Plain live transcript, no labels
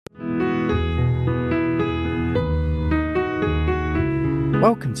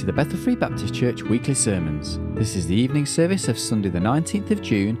Welcome to the Bethel Free Baptist Church weekly sermons. This is the evening service of Sunday the 19th of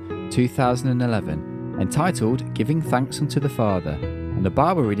June 2011, entitled Giving Thanks Unto the Father, and the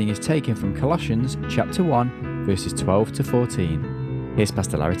Bible reading is taken from Colossians chapter 1 verses 12 to 14. Here's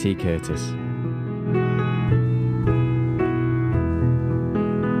Pastor Larry T. Curtis.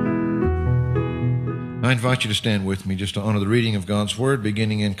 I invite you to stand with me just to honor the reading of God's Word,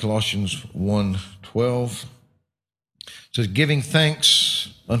 beginning in Colossians 1:12. It says, giving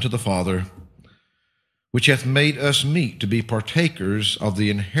thanks unto the Father, which hath made us meet to be partakers of the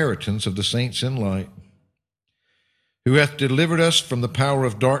inheritance of the saints in light, who hath delivered us from the power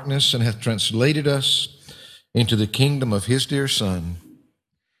of darkness and hath translated us into the kingdom of his dear Son,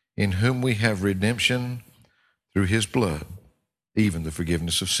 in whom we have redemption through his blood, even the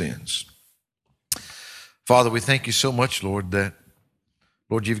forgiveness of sins. Father, we thank you so much, Lord, that,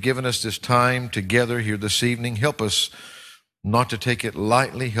 Lord, you've given us this time together here this evening. Help us not to take it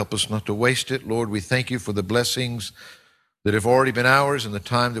lightly. Help us not to waste it. Lord, we thank you for the blessings that have already been ours and the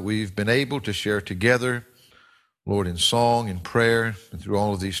time that we've been able to share together, Lord, in song and prayer and through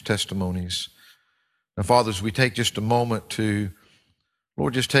all of these testimonies. Now, Father, as we take just a moment to,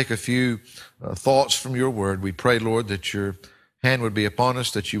 Lord, just take a few thoughts from your word, we pray, Lord, that your hand would be upon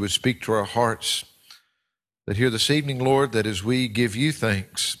us, that you would speak to our hearts, that here this evening, Lord, that as we give you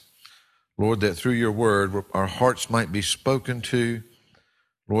thanks, Lord, that through your word, our hearts might be spoken to.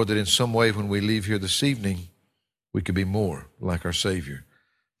 Lord, that in some way when we leave here this evening, we could be more like our Savior.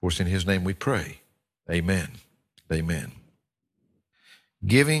 For it's in his name we pray. Amen. Amen.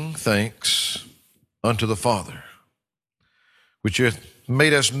 Giving thanks unto the Father, which hath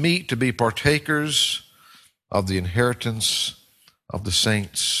made us meet to be partakers of the inheritance of the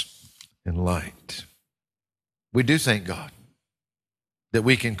saints in light. We do thank God that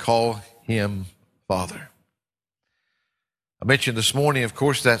we can call him Father. I mentioned this morning, of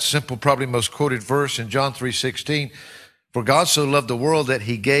course, that simple, probably most quoted verse in John 3:16, for God so loved the world that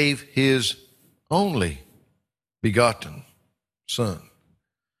he gave his only begotten Son,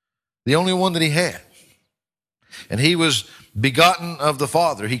 the only one that he had. And he was begotten of the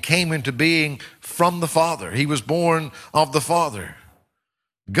Father. He came into being from the Father. He was born of the Father.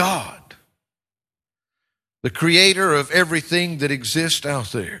 God, the creator of everything that exists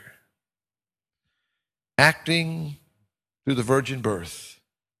out there, acting through the virgin birth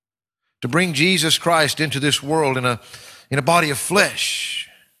to bring Jesus Christ into this world in a body of flesh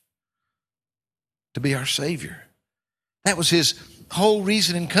to be our Savior. That was his whole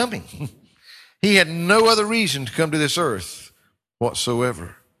reason in coming. He had no other reason to come to this earth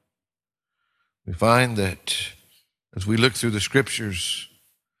whatsoever. We find that as we look through the scriptures,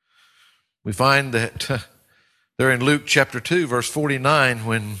 we find that there in Luke chapter 2, verse 49,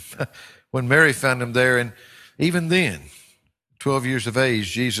 when Mary found him there, and even then, 12 years of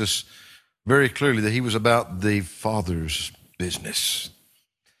age, Jesus very clearly that he was about the Father's business.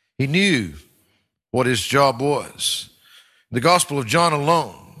 He knew what his job was. In the Gospel of John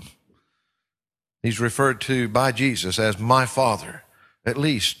alone, he's referred to by Jesus as my Father at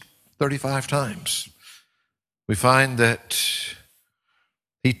least 35 times. We find that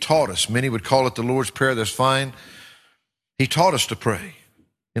he taught us. Many would call it the Lord's Prayer. That's fine. He taught us to pray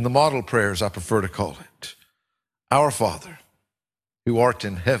in the model prayers, I prefer to call it. Our Father, who art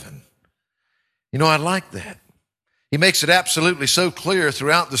in heaven. You know, I like that. He makes it absolutely so clear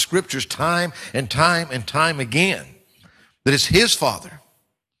throughout the scriptures time and time and time again that it's his Father,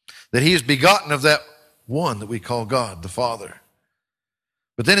 that he is begotten of that one that we call God, the Father.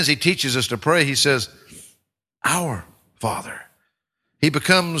 But then as he teaches us to pray, he says, our Father. He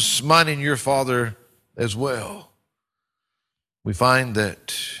becomes mine and your Father as well. We find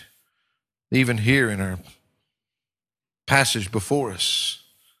that even here in our passage before us,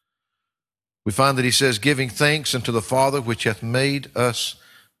 we find that he says, giving thanks unto the Father which hath made us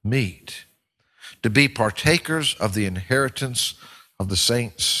meet to be partakers of the inheritance of the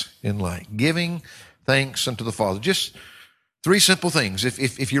saints in light. Giving thanks unto the Father. Just three simple things.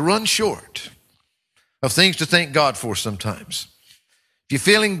 If you run short of things to thank God for sometimes, if you're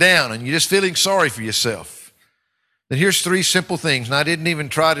feeling down and you're just feeling sorry for yourself, then here's three simple things. And I didn't even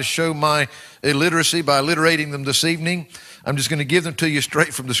try to show my illiteracy by alliterating them this evening. I'm just going to give them to you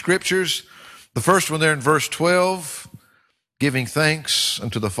straight from the scriptures. The first one there in verse 12, giving thanks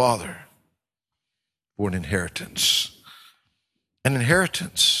unto the Father for an inheritance. An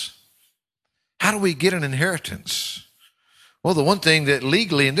inheritance. How do we get an inheritance? Well, the one thing that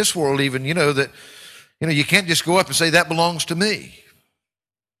legally in this world even, you can't just go up and say that belongs to me.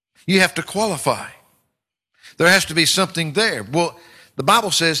 You have to qualify. There has to be something there. Well, the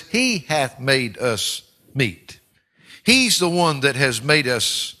Bible says he hath made us meet. He's the one that has made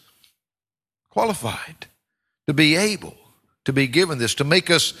us qualified to be able to be given this, to make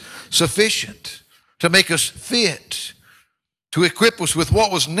us sufficient, to make us fit, to equip us with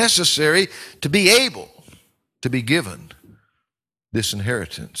what was necessary to be able to be given this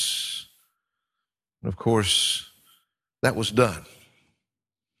inheritance. And of course, that was done.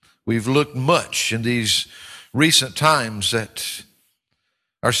 We've looked much in these recent times at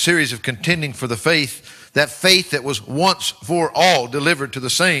our series of contending for the faith, that faith that was once for all delivered to the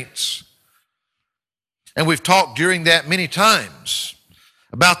saints. And we've talked during that many times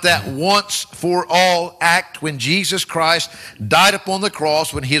about that once for all act when Jesus Christ died upon the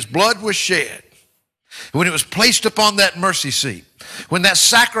cross, when his blood was shed, when it was placed upon that mercy seat, when that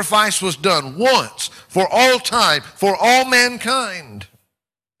sacrifice was done once for all time, for all mankind.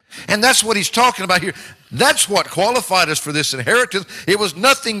 And that's what he's talking about here. That's what qualified us for this inheritance. It was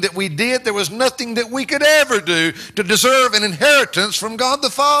nothing that we did. There was nothing that we could ever do to deserve an inheritance from God the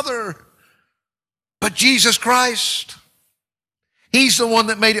Father. But Jesus Christ, he's the one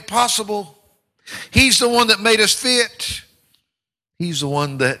that made it possible. He's the one that made us fit. He's the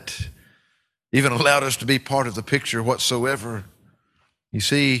one that even allowed us to be part of the picture whatsoever. You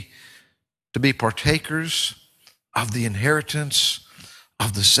see, to be partakers of the inheritance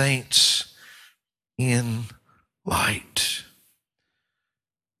of the saints in light.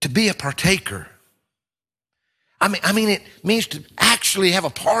 To be a partaker. I mean, it means to actually have a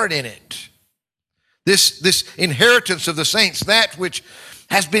part in it. This inheritance of the saints, that which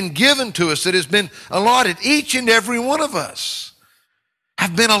has been given to us, that has been allotted, each and every one of us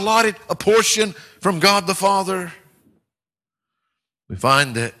have been allotted a portion from God the Father. We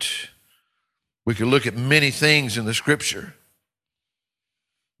find that we could look at many things in the Scripture.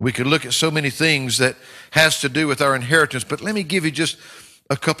 We could look at so many things that has to do with our inheritance, but let me give you just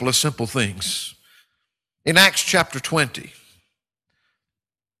a couple of simple things. In Acts chapter 20,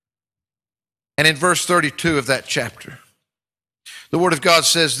 and in verse 32 of that chapter, the Word of God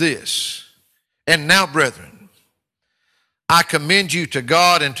says this, "And now, brethren, I commend you to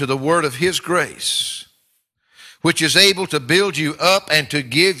God and to the word of his grace, which is able to build you up and to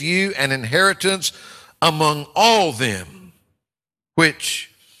give you an inheritance among all them which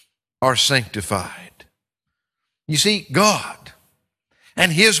are sanctified." You see, God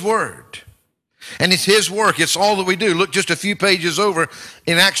and his word, and it's his work. It's all that we do. Look just a few pages over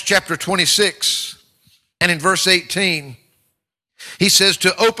in Acts chapter 26 and in verse 18. He says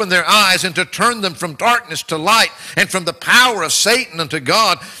to open their eyes and to turn them from darkness to light and from the power of Satan unto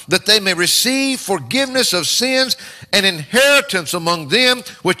God, that they may receive forgiveness of sins and inheritance among them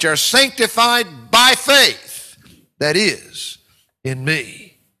which are sanctified by faith, that is, in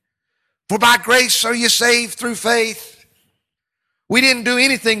me. For by grace are you saved through faith. We didn't do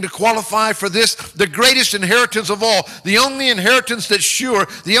anything to qualify for this, the greatest inheritance of all, the only inheritance that's sure,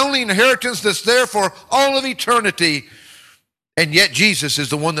 the only inheritance that's there for all of eternity. And yet Jesus is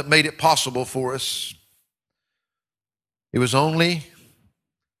the one that made it possible for us. It was only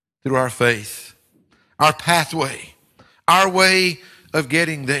through our faith, our pathway, our way of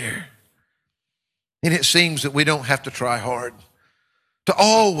getting there. And it seems that we don't have to try hard to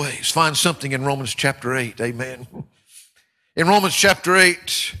always find something in Romans chapter 8. Amen. In Romans chapter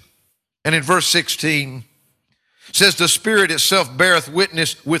 8 and in verse 16, it says, "The Spirit itself beareth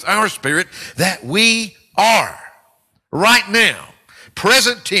witness with our spirit that we are," right now,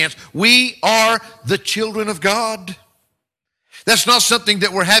 present tense, we are the children of God. That's not something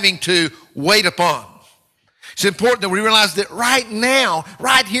that we're having to wait upon. It's important that we realize that right now,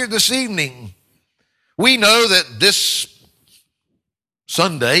 right here this evening, we know that this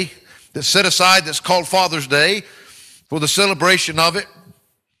Sunday that's set aside, that's called Father's Day, for the celebration of it,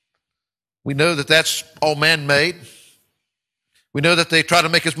 we know that that's all man-made. We know that they try to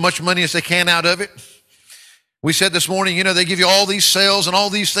make as much money as they can out of it. We said this morning, they give you all these sales and all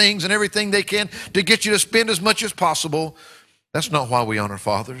these things and everything they can to get you to spend as much as possible. That's not why we honor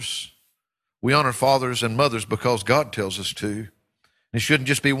fathers. We honor fathers and mothers because God tells us to. It shouldn't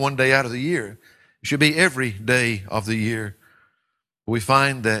just be one day out of the year. It should be every day of the year. We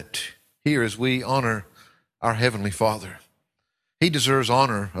find that here as we honor our Heavenly Father, he deserves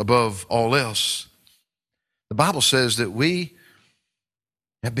honor above all else. The Bible says that we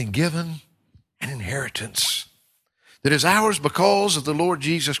have been given an inheritance that is ours because of the Lord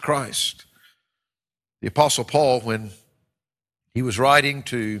Jesus Christ. The Apostle Paul, when he was writing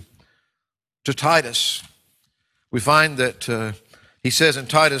to Titus, we find that he says in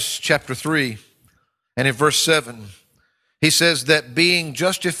Titus chapter 3 and in verse 7, he says that being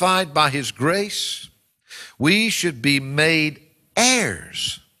justified by his grace, we should be made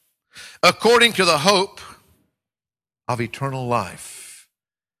heirs according to the hope of eternal life.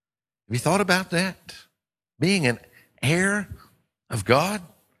 Have you thought about that? Being an heir of God?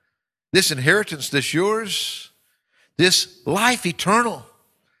 This inheritance that's yours, this life eternal,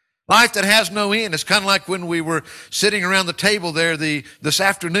 life that has no end. It's kind of like when we were sitting around the table there this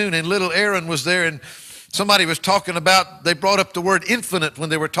afternoon and little Aaron was there and somebody was talking about, they brought up the word infinite when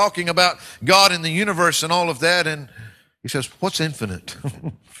they were talking about God and the universe and all of that. And he says, what's infinite?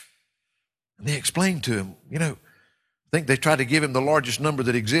 And they explained to him, I think they tried to give him the largest number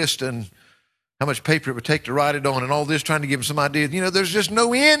that exists and how much paper it would take to write it on and all this, trying to give him some idea. There's just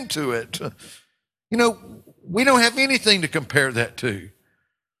no end to it. We don't have anything to compare that to.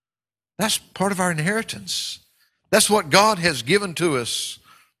 That's part of our inheritance. That's what God has given to us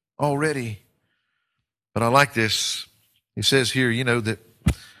already. But I like this. He says here, that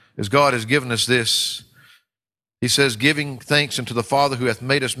as God has given us this, he says, giving thanks unto the Father who hath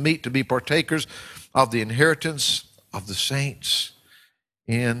made us meet to be partakers of the inheritance of the saints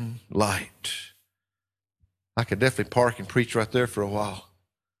in light. I could definitely park and preach right there for a while.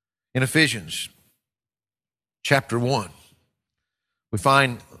 In Ephesians chapter 1, we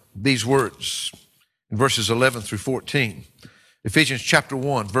find these words in verses 11 through 14. Ephesians chapter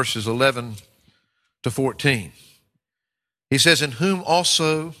 1, verses 11 to 14. He says, in whom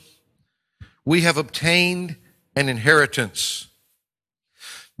also we have obtained an inheritance,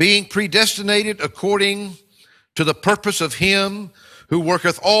 being predestinated according to the purpose of him who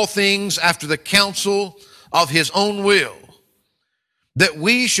worketh all things after the counsel of his own will, that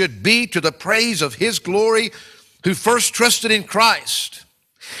we should be to the praise of his glory, who first trusted in Christ,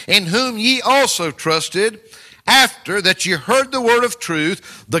 in whom ye also trusted, after that ye heard the word of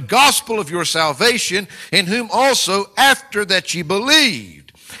truth, the gospel of your salvation, in whom also after that ye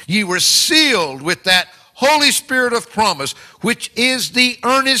believed, ye were sealed with that Holy Spirit of promise, which is the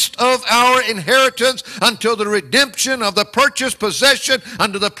earnest of our inheritance until the redemption of the purchased possession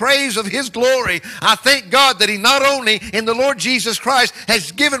unto the praise of his glory. I thank God that he not only in the Lord Jesus Christ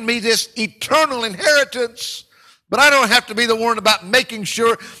has given me this eternal inheritance, but I don't have to be the one about making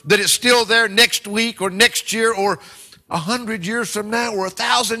sure that it's still there next week or next year or 100 years from now or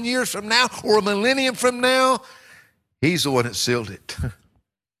 1,000 years from now or a millennium from now. He's the one that sealed it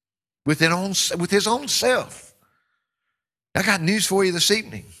with his own self. I got news for you this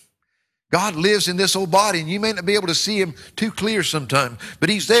evening. God lives in this old body, and you may not be able to see him too clear sometimes, but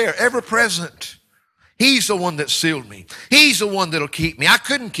he's there, ever present. He's the one that sealed me. He's the one that'll keep me. I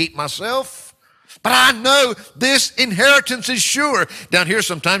couldn't keep myself, but I know this inheritance is sure. Down here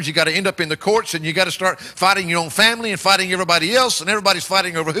sometimes you got to end up in the courts and you got to start fighting your own family and fighting everybody else, and everybody's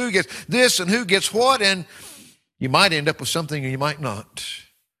fighting over who gets this and who gets what, and you might end up with something or you might not.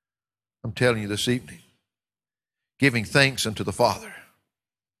 I'm telling you this evening, giving thanks unto the Father.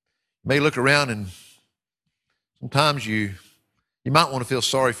 You may look around and sometimes you might want to feel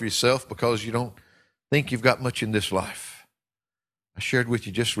sorry for yourself because you don't think you've got much in this life. I shared with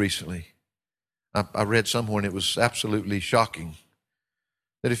you just recently, I read somewhere and it was absolutely shocking,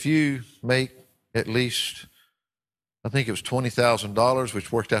 that if you make at least, I think it was $20,000,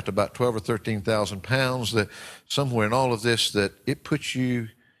 which worked out to about 12 or 13,000 pounds, that somewhere in all of this, that it puts you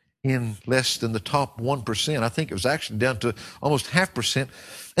in less than the top 1%. I think it was actually down to almost 0.5%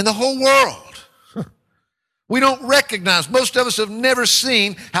 in the whole world. We don't recognize, most of us have never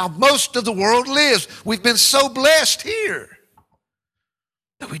seen how most of the world lives. We've been so blessed here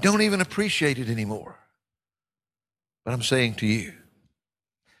that we don't even appreciate it anymore. But I'm saying to you,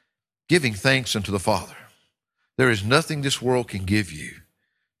 giving thanks unto the Father, there is nothing this world can give you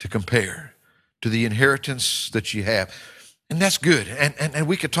to compare to the inheritance that you have. And that's good. And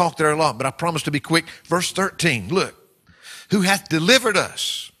we could talk there a lot, but I promise to be quick. Verse 13, look. Who hath delivered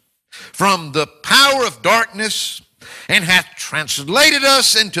us from the power of darkness and hath translated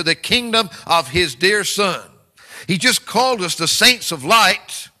us into the kingdom of his dear Son. He just called us the saints of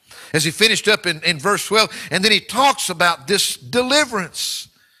light as he finished up in verse 12. And then he talks about this deliverance.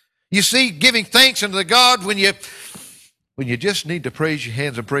 You see, giving thanks unto the God when you just need to praise your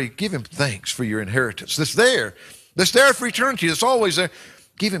hands and pray, give him thanks for your inheritance. That's there. That's there for eternity. It's always there.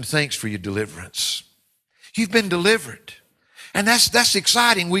 Give him thanks for your deliverance. You've been delivered. And that's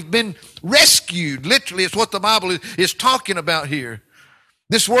exciting. We've been rescued. Literally, it's what the Bible is talking about here.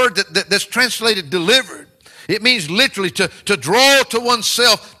 This word that's translated delivered, it means literally to draw to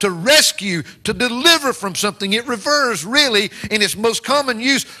oneself, to rescue, to deliver from something. It refers really, in its most common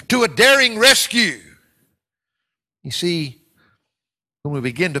use, to a daring rescue. You see, when we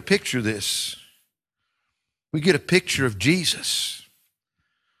begin to picture this, we get a picture of Jesus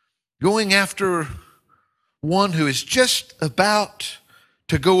going after one who is just about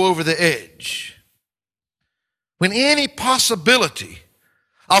to go over the edge. when any possibility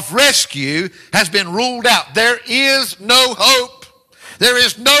of rescue has been ruled out. There is no hope. There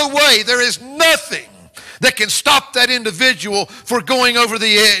is no way. There is nothing that can stop that individual from going over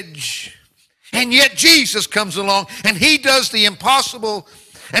the edge. And yet Jesus comes along and he does the impossible,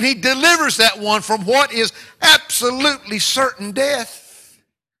 and he delivers that one from what is absolutely certain death.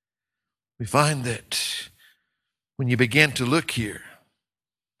 We find that when you begin to look here,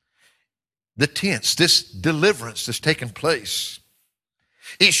 the tense, this deliverance that's taken place,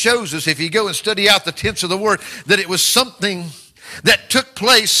 it shows us, if you go and study out the tense of the word, that it was something that took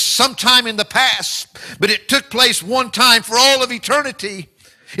place sometime in the past, but it took place one time for all of eternity.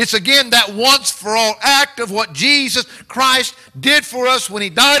 It's again that once for all act of what Jesus Christ did for us when he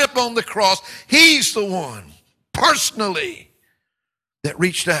died upon the cross. He's the one personally that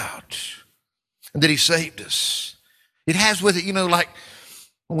reached out and that he saved us. It has with it, like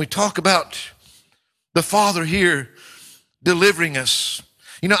when we talk about the Father here delivering us,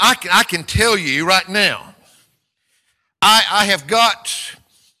 I can tell you right now, I have got,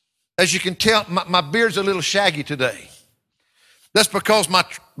 as you can tell, my beard's a little shaggy today. That's because my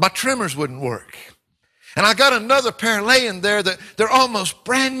trimmers wouldn't work. And I got another pair laying there that they're almost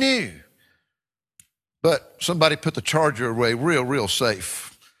brand new. But somebody put the charger away real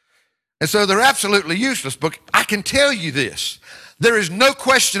safe. And so they're absolutely useless. But I can tell you this, there is no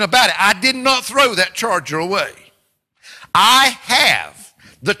question about it. I did not throw that charger away. I have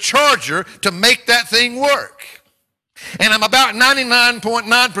the charger to make that thing work. And I'm about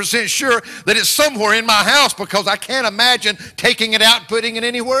 99.9% sure that it's somewhere in my house, because I can't imagine taking it out and putting it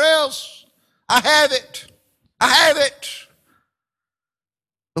anywhere else. I have it.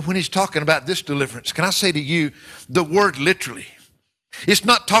 But when he's talking about this deliverance, can I say to you, the word literally, it's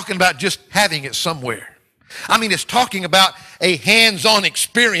not talking about just having it somewhere. It's talking about a hands-on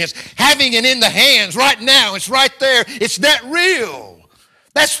experience, having it in the hands right now. It's right there. It's that real.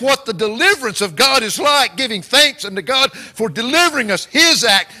 That's what the deliverance of God is like, giving thanks unto God for delivering us, his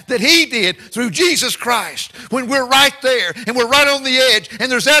act that he did through Jesus Christ. When we're right there and we're right on the edge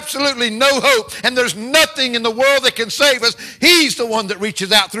and there's absolutely no hope and there's nothing in the world that can save us, he's the one that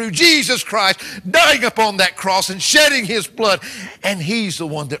reaches out through Jesus Christ, dying upon that cross and shedding his blood. And he's the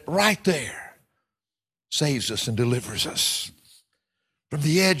one that right there saves us and delivers us from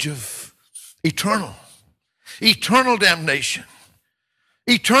the edge of eternal damnation,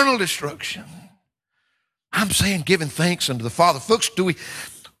 eternal destruction. I'm saying giving thanks unto the Father. Folks,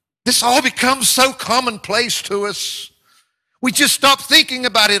 this all becomes so commonplace to us. We just stop thinking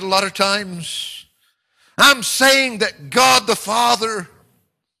about it a lot of times. I'm saying that God the Father,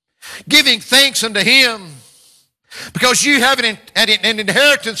 giving thanks unto him, because you have an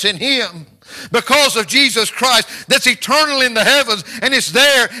inheritance in him, because of Jesus Christ, that's eternal in the heavens, and it's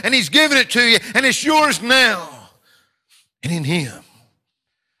there, and he's given it to you, and it's yours now. And in him,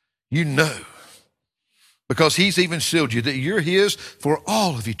 you know, because he's even sealed you, that you're his for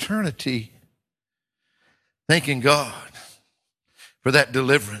all of eternity. Thanking God for that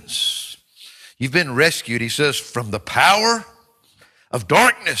deliverance. You've been rescued, he says, from the power of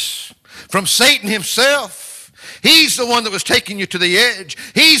darkness, from Satan himself. He's the one that was taking you to the edge.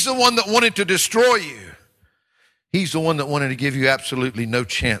 He's the one that wanted to destroy you. He's the one that wanted to give you absolutely no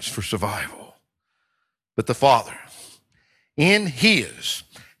chance for survival. But the Father, in his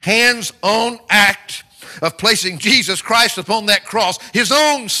hands-on act of placing Jesus Christ upon that cross, his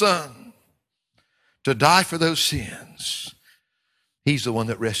own Son, to die for those sins, he's the one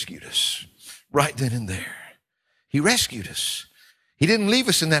that rescued us right then and there. He rescued us. He didn't leave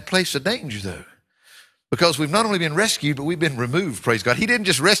us in that place of danger, though, because we've not only been rescued, but we've been removed, praise God. He didn't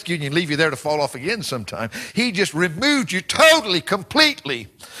just rescue you and leave you there to fall off again sometime. He just removed you totally, completely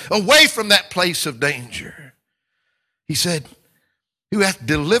away from that place of danger. He said, who hath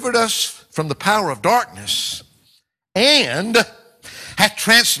delivered us from the power of darkness and hath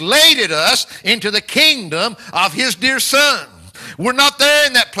translated us into the kingdom of his dear Son. We're not there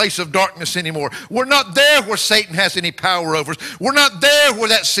in that place of darkness anymore. We're not there where Satan has any power over us. We're not there where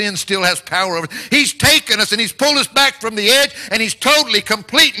that sin still has power over us. He's taken us and he's pulled us back from the edge, and he's totally,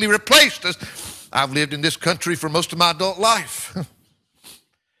 completely replaced us. I've lived in this country for most of my adult life.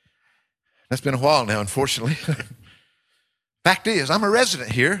 That's been a while now, unfortunately. Fact is, I'm a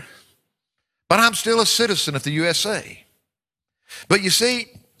resident here, but I'm still a citizen of the USA. But you see,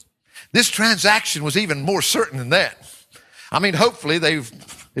 this transaction was even more certain than that. Hopefully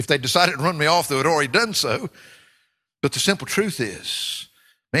if they decided to run me off, they would have already done so. But the simple truth is,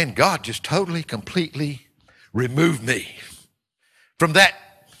 man, God just totally, completely removed me from that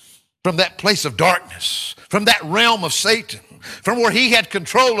place of darkness, from that realm of Satan. from where he had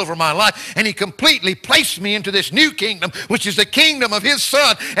control over my life, and he completely placed me into this new kingdom, which is the kingdom of his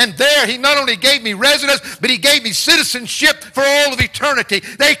Son. And there he not only gave me residence, but he gave me citizenship for all of eternity.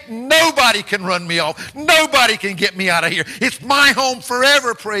 Nobody can run me off. Nobody can get me out of here. It's my home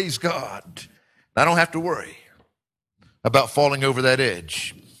forever, praise God. I don't have to worry about falling over that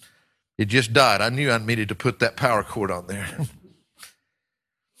edge. It just died. I knew I needed to put that power cord on there.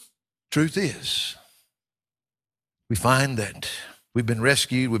 Truth is, we find that we've been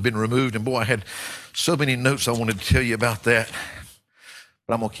rescued, we've been removed, and boy, I had so many notes I wanted to tell you about that,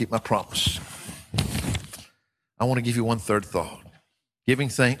 but I'm going to keep my promise. I want to give you one third thought. Giving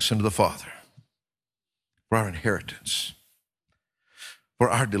thanks unto the Father for our inheritance, for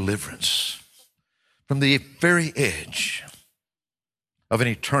our deliverance from the very edge of an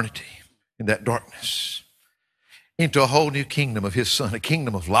eternity in that darkness into a whole new kingdom of his Son, a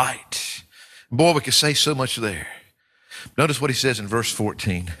kingdom of light. Boy, we could say so much there. Notice what he says in verse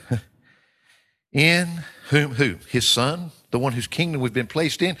 14. In whom, who? His Son, the one whose kingdom we've been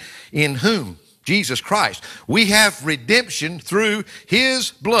placed in whom? Jesus Christ. We have redemption through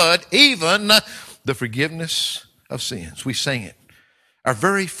his blood, even the forgiveness of sins. We sang it. Our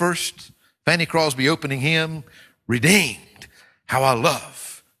very first Fanny Crosby opening hymn, Redeemed. How I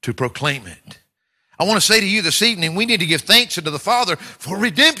love to proclaim it. I want to say to you this evening, we need to give thanks unto the Father for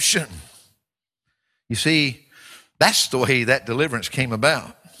redemption. You see, that's the way that deliverance came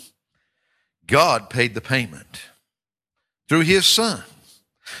about. God paid the payment through his Son.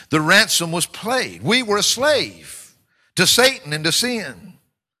 The ransom was paid. We were a slave to Satan and to sin.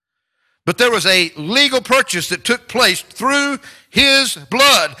 But there was a legal purchase that took place through his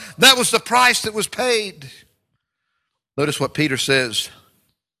blood. That was the price that was paid. Notice what Peter says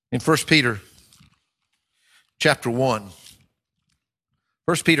in 1 Peter chapter 1.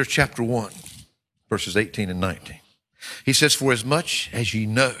 1 Peter chapter 1, verses 18 and 19. He says, for as much as ye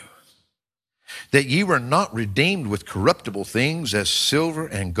know that ye were not redeemed with corruptible things as silver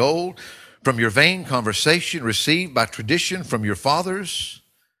and gold from your vain conversation received by tradition from your fathers,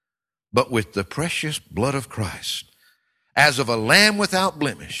 but with the precious blood of Christ, as of a lamb without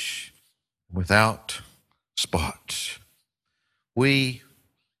blemish, without spot. We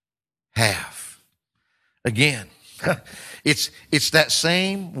have. Again, it's that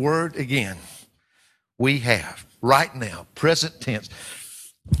same word again. We have. Right now, present tense,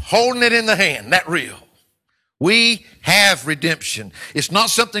 holding it in the hand, that real. We have redemption. It's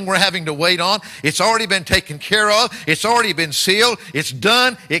not something we're having to wait on. It's already been taken care of. It's already been sealed. It's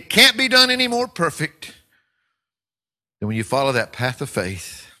done. It can't be done any more perfect. And when you follow that path of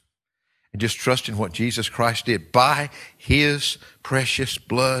faith and just trust in what Jesus Christ did, by his precious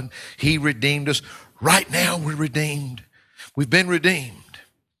blood, he redeemed us. Right now we're redeemed. We've been redeemed.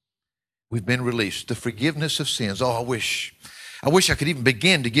 We've been released. The forgiveness of sins. Oh, I wish I could even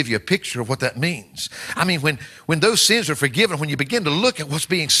begin to give you a picture of what that means. I mean, when those sins are forgiven, when you begin to look at what's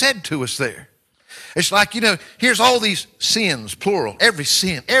being said to us there, it's like, here's all these sins, plural, every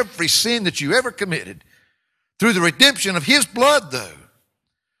sin that you ever committed. Through the redemption of his blood, though,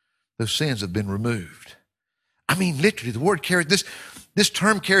 those sins have been removed. I mean, literally, the word carries, this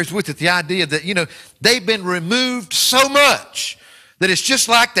term carries with it the idea that, they've been removed so much that it's just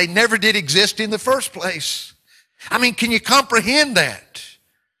like they never did exist in the first place. I mean, can you comprehend that?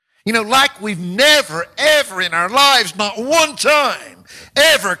 Like we've never, ever in our lives, not one time,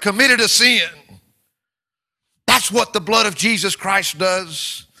 ever committed a sin. That's what the blood of Jesus Christ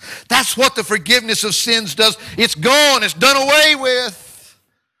does. That's what the forgiveness of sins does. It's gone. It's done away with.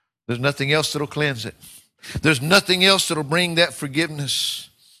 There's nothing else that'll cleanse it. There's nothing else that'll bring that forgiveness,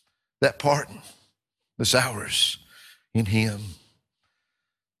 that pardon that's ours in him.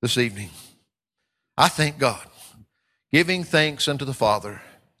 This evening, I thank God. Giving thanks unto the Father.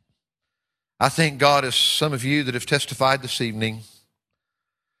 I thank God, as some of you that have testified this evening,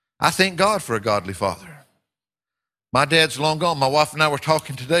 I thank God for a godly father. My dad's long gone. My wife and I were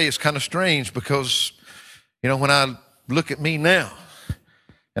talking today. It's kind of strange because, when I look at me now,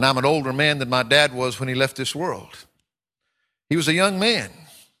 and I'm an older man than my dad was when he left this world. He was a young man.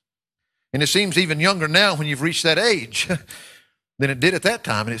 And it seems even younger now when you've reached that age than it did at that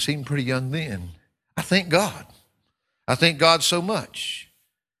time, and it seemed pretty young then. I thank God. I thank God so much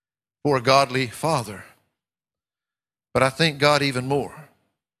for a godly father. But I thank God even more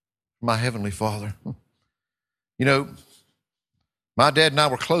for my heavenly Father. My dad and I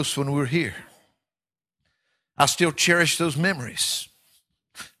were close when we were here. I still cherish those memories.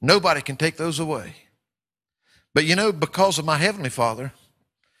 Nobody can take those away. But because of my heavenly Father,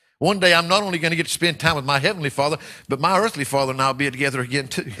 one day I'm not only going to get to spend time with my heavenly Father, but my earthly Father and I will be together again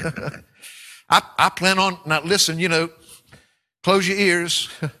too. I plan on, now listen, Close your ears.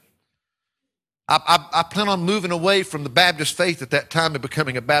 I plan on moving away from the Baptist faith at that time and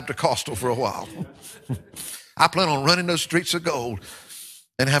becoming a Baptist-costal for a while. I plan on running those streets of gold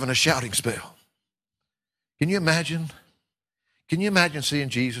and having a shouting spell. Can you imagine? Can you imagine seeing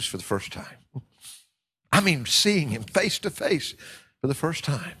Jesus for the first time? I mean, seeing him face to face for the first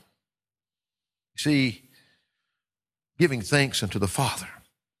time. See, giving thanks unto the Father,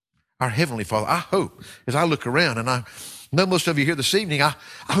 our Heavenly Father. I hope, as I look around, and I know most of you here this evening, I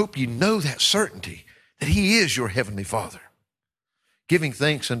hope you know that certainty that he is your Heavenly Father. Giving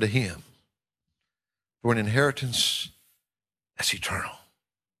thanks unto him for an inheritance that's eternal,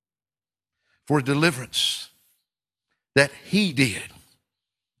 for a deliverance that he did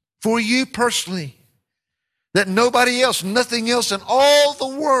for you personally, that nobody else, nothing else in all the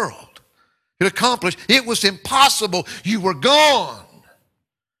world could accomplish. It was impossible. You were gone.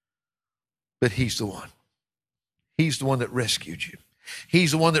 But he's the one. He's the one that rescued you.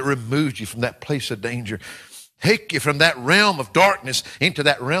 He's the one that removed you from that place of danger, take you from that realm of darkness into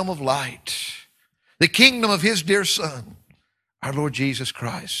that realm of light, the kingdom of his dear Son, our Lord Jesus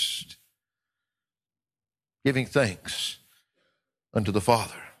Christ. Giving thanks unto the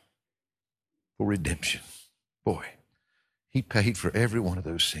Father for redemption. Boy, he paid for every one of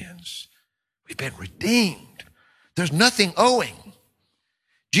those sins. We've been redeemed. There's nothing owing.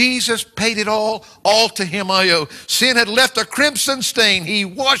 Jesus paid it all to him I owe. Sin had left a crimson stain. He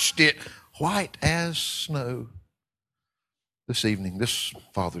washed it white as snow. This evening, this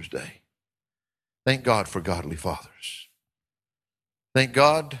Father's Day, thank God for godly fathers. Thank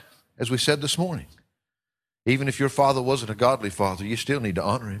God, as we said this morning, even if your father wasn't a godly father, you still need to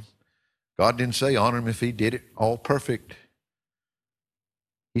honor him. God didn't say honor him if he did it all perfect.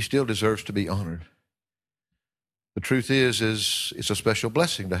 He still deserves to be honored. The truth is it's a special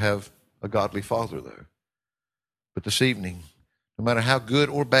blessing to have a godly father, though. But this evening, no matter how good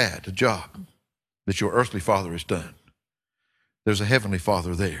or bad a job that your earthly father has done, there's a heavenly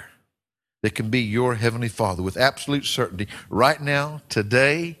Father there that can be your heavenly Father with absolute certainty. Right now,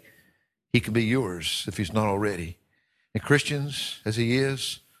 today, he can be yours if he's not already. And Christians, as he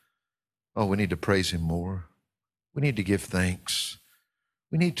is, oh, we need to praise him more. We need to give thanks.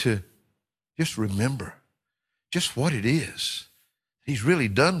 We need to just remember just what it is he's really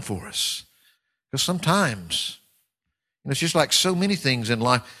done for us. Because sometimes, it's just like so many things in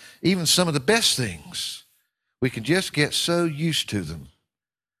life, even some of the best things, we can just get so used to them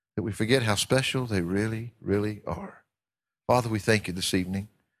that we forget how special they really, really are. Father, we thank you this evening.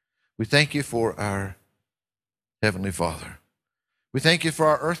 We thank you for our Heavenly Father. We thank you for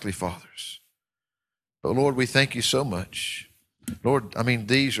our earthly fathers. But Lord, we thank you so much. Lord,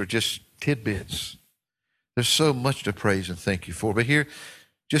 these are just tidbits. There's so much to praise and thank you for. But here,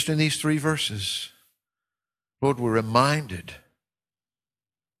 just in these 3 verses, Lord, we're reminded,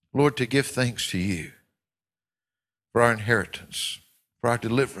 Lord, to give thanks to you for our inheritance, for our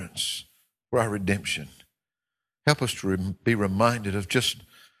deliverance, for our redemption. Help us to be reminded of just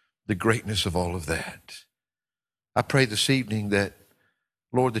the greatness of all of that. I pray this evening that,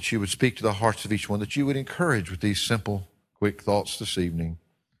 Lord, that you would speak to the hearts of each one, that you would encourage with these simple, quick thoughts this evening.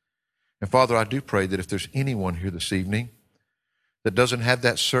 And Father, I do pray that if there's anyone here this evening that doesn't have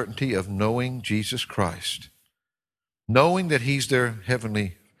that certainty of knowing Jesus Christ, knowing that he's their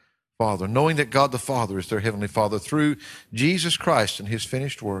heavenly Father, knowing that God the Father is their heavenly Father through Jesus Christ and his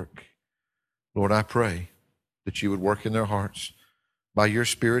finished work, Lord, I pray that you would work in their hearts by your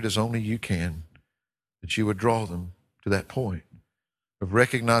Spirit as only you can, that you would draw them to that point of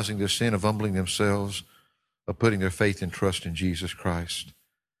recognizing their sin, of humbling themselves, of putting their faith and trust in Jesus Christ.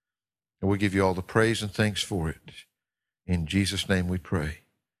 And we give you all the praise and thanks for it. In Jesus' name we pray.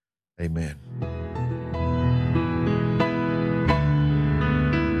 Amen.